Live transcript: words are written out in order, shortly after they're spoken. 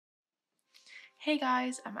Hey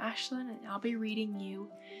guys, I'm Ashlyn and I'll be reading you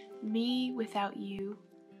Me Without You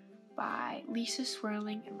by Lisa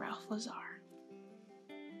Swirling and Ralph Lazar.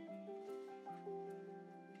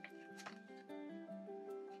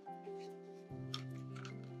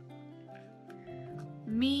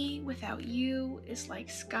 Me without you is like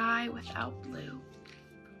sky without blue,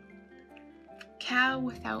 cow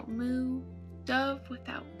without moo, dove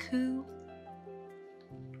without coo,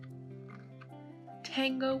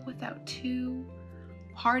 tango without two,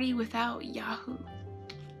 party without Yahoo,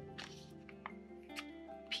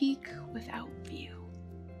 peak without view,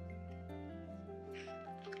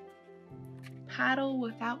 paddle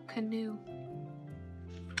without canoe,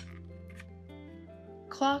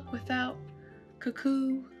 clock without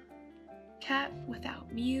cuckoo, cat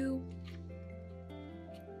without mew,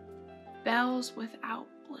 bells without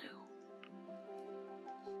blue,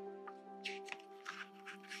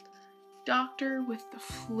 doctor with the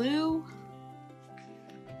flu,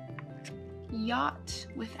 yacht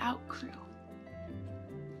without crew,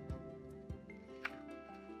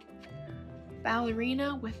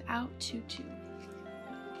 ballerina without tutu,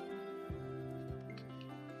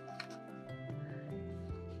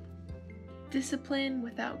 discipline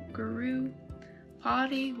without guru,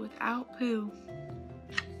 potty without poo,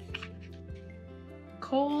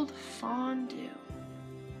 cold fondue,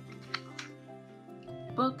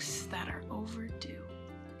 books that are overdue,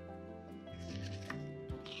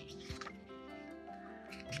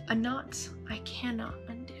 a knot I cannot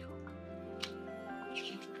undo,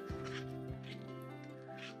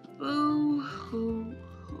 boo hoo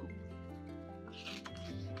hoo,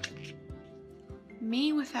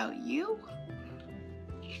 me without you?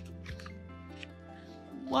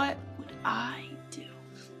 What would I do?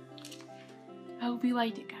 I hope you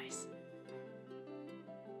liked it, guys.